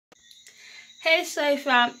Hey Soy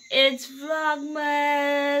Fam, it's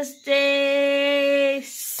Vlogmas Day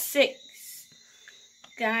 6.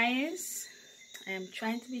 Guys, I am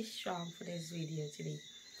trying to be strong for this video today,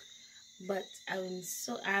 but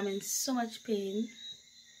I'm in so much pain.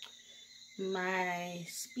 My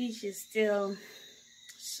speech is still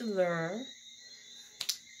slur,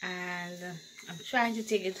 and I'm trying to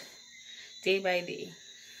take it day by day,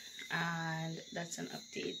 and that's an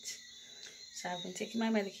update. So I've been taking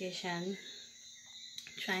my medication,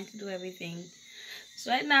 trying to do everything.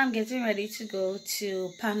 So right now I'm getting ready to go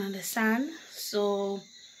to Pan on the Sand. So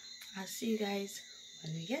I'll see you guys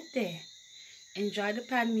when we get there. Enjoy the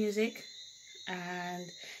pan music, and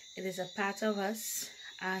it is a part of us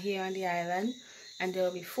here on the island, and there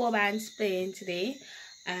will be 4 bands playing today,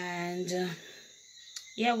 and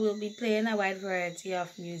yeah, we'll be playing a wide variety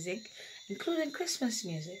of music, including Christmas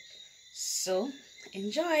music. So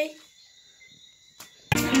enjoy.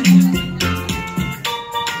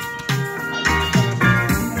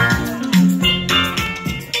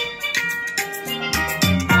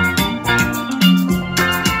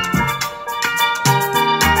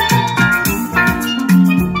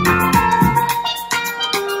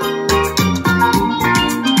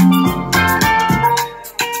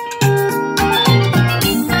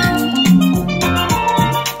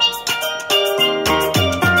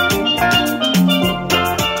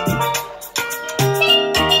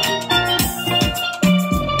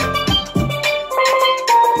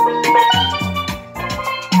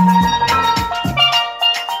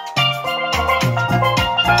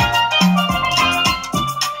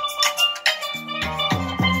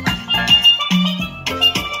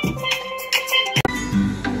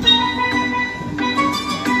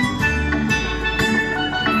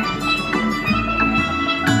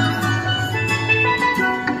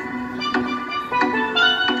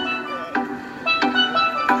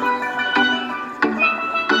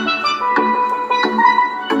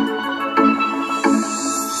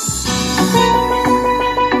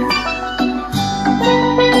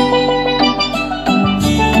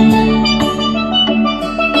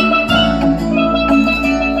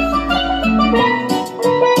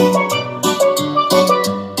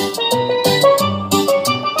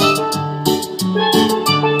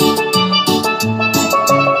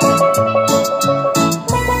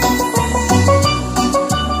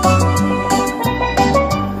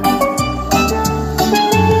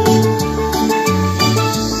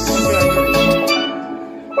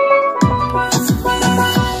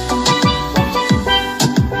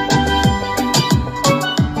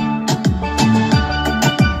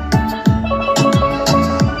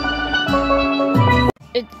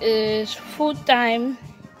 It is food time.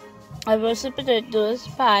 I roasted potatoes,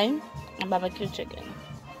 pie, and barbecue chicken.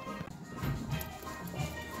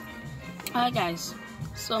 Alright guys,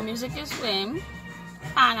 so music is playing,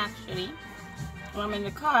 and actually, when I'm in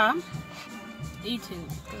the car eating,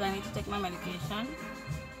 because I need to take my medication,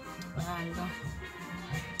 and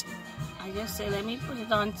I just said let me put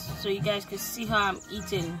it on so you guys can see how I'm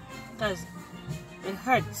eating, because it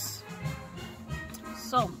hurts.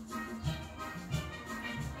 So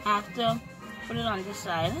I have to put it on this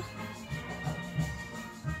side.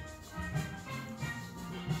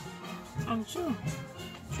 And chew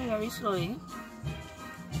very slowly,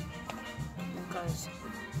 because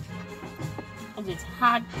it's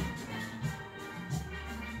hard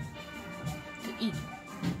to eat.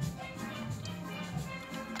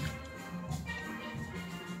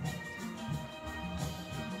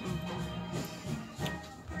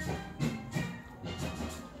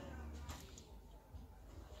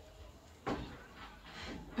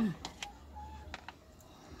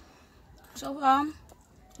 So far,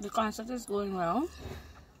 the concert is going well.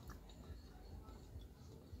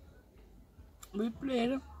 We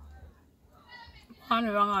played one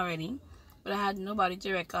round already, but I had nobody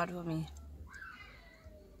to record for me.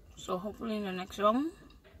 So hopefully in the next round,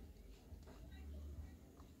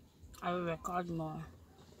 I will record more.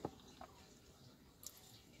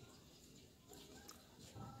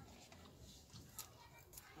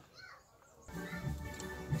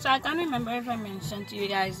 So I can't remember if I mentioned to you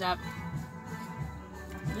guys that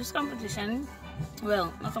this competition,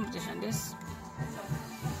 well, not competition, this,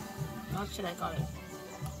 what should I call it?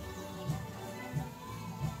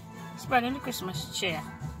 Spreading the Christmas cheer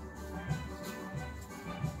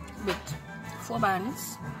with 4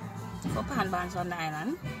 bands, 4 pan bands on the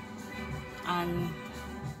island, and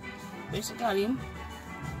basically,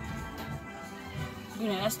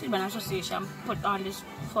 University Band Association put on this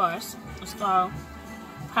for us. It's called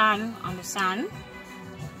Pan on the Sand.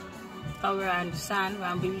 We're on the sand, we're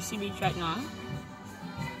on BBC Beach right now,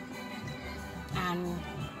 and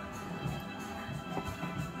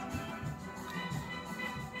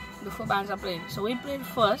the 4 bands are playing. So we played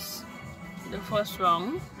first, the first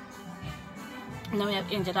round, and then we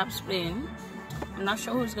have Angel Taps playing. I'm not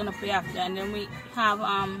sure who's gonna play after, and then we have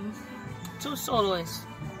 2 soloists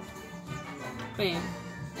playing.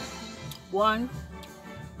 One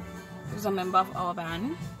is a member of our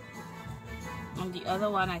band, and the other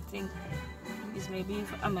one I think is maybe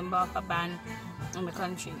a member of a band in the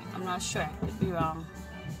country. I'm not sure, I could be wrong.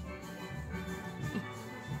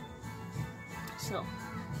 So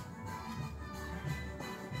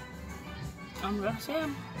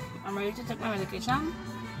I'm ready to take my medication.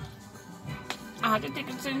 I had to take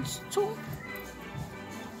it since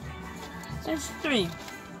 3.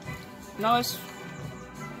 Now it's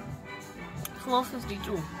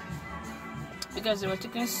 4:52 because they were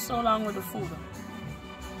taking so long with the food.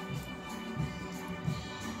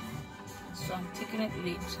 So I'm taking it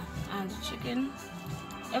late. And the chicken,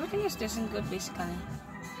 everything is tasting good basically.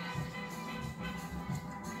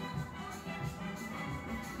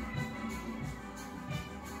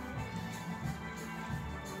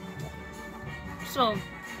 So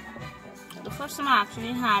the first time I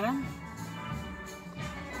actually had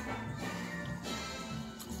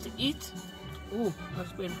to eat, oh,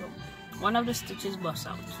 that's painful. One of the stitches burst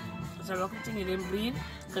out. It's a lucky thing it didn't bleed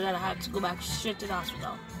because I had to go back straight to the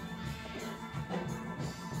hospital.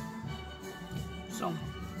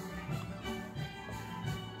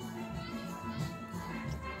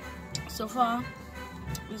 So far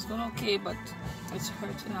it's going okay, but it's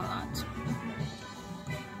hurting a lot.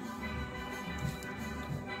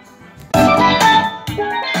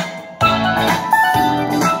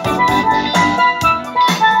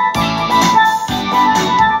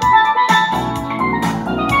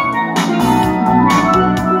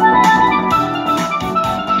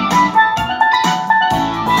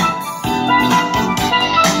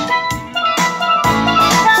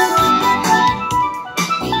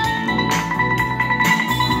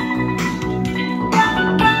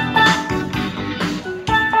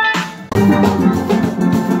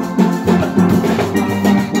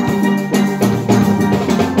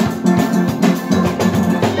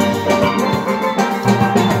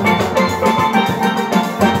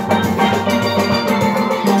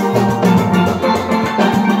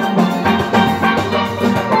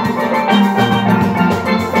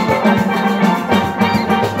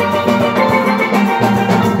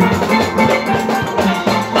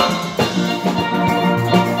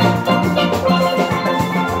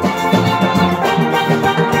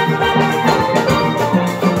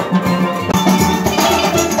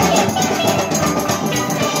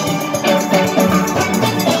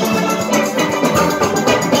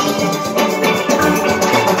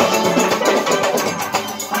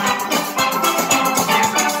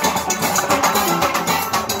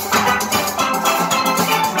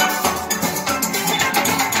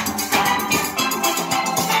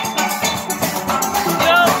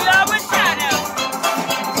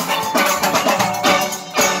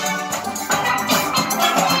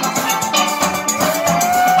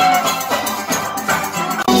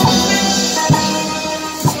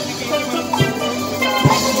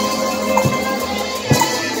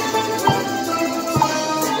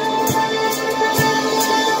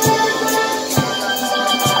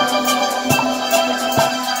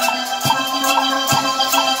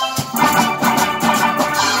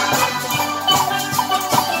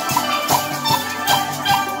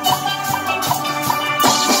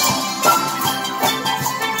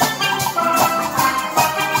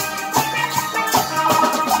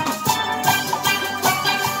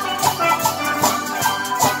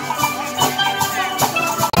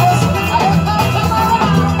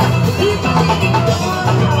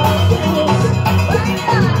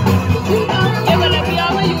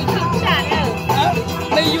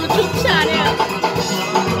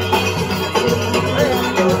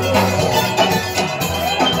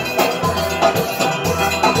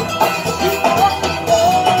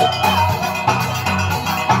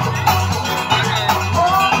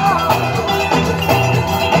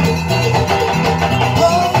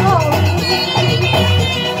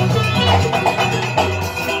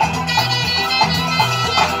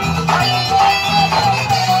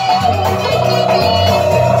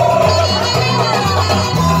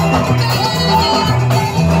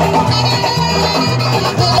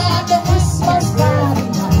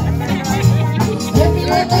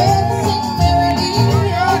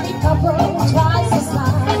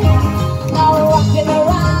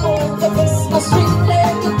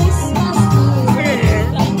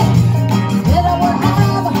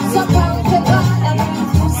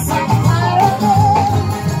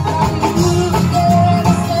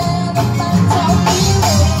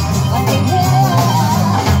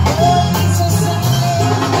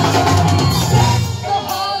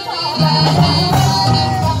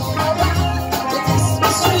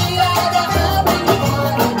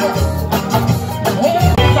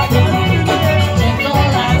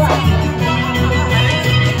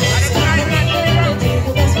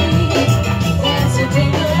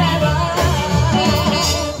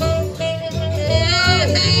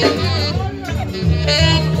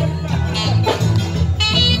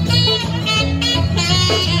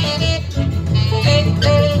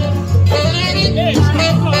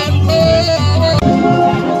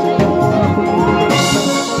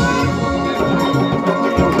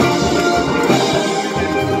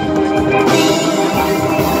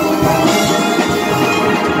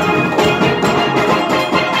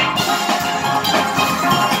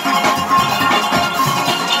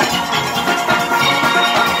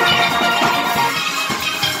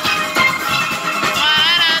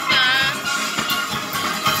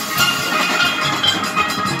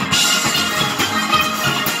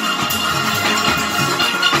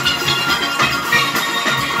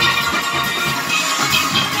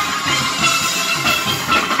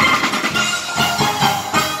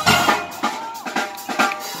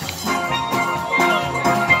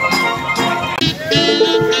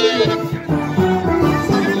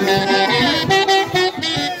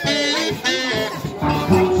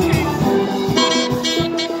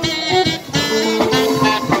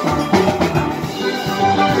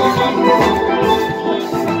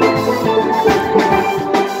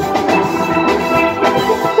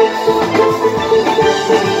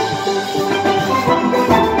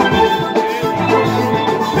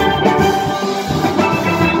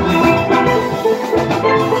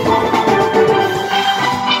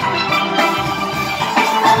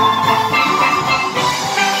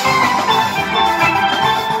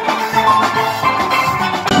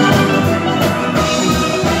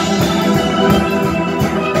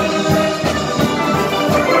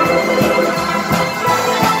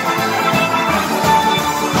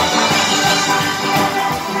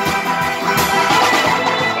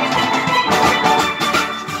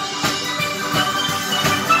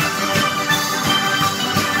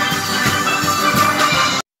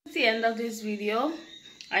 of this video.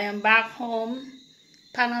 I am back home.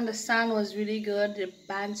 Pan on the Sand was really good. The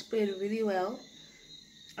bands played really well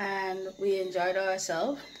and we enjoyed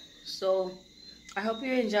ourselves. So I hope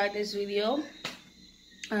you enjoyed this video,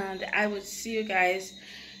 and I will see you guys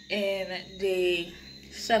in day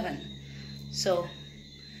 7. So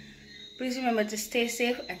please remember to stay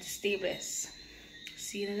safe and to stay blessed.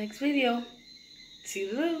 See you in the next video.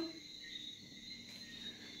 See you.